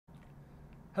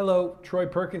Hello, Troy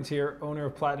Perkins here, owner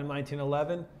of Platinum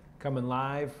 1911, coming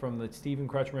live from the Stephen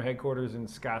Crutchmer headquarters in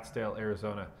Scottsdale,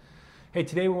 Arizona. Hey,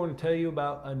 today we want to tell you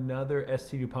about another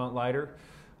ST Dupont lighter.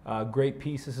 Great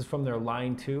piece. This is from their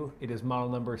line 2. It is model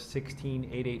number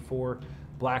 16884,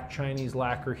 black Chinese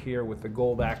lacquer here with the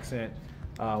gold accent.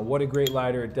 What a great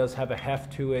lighter. It does have a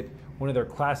heft to it. One of their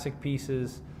classic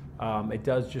pieces. It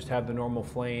does just have the normal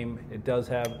flame. It does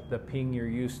have the ping you're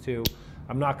used to.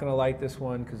 I'm not going to light this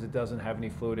one because it doesn't have any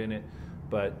fluid in it,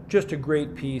 but just a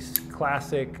great piece,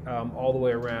 classic all the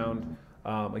way around.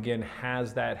 Again,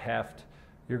 has that heft.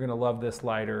 You're going to love this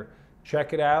lighter.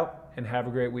 Check it out and have a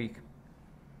great week.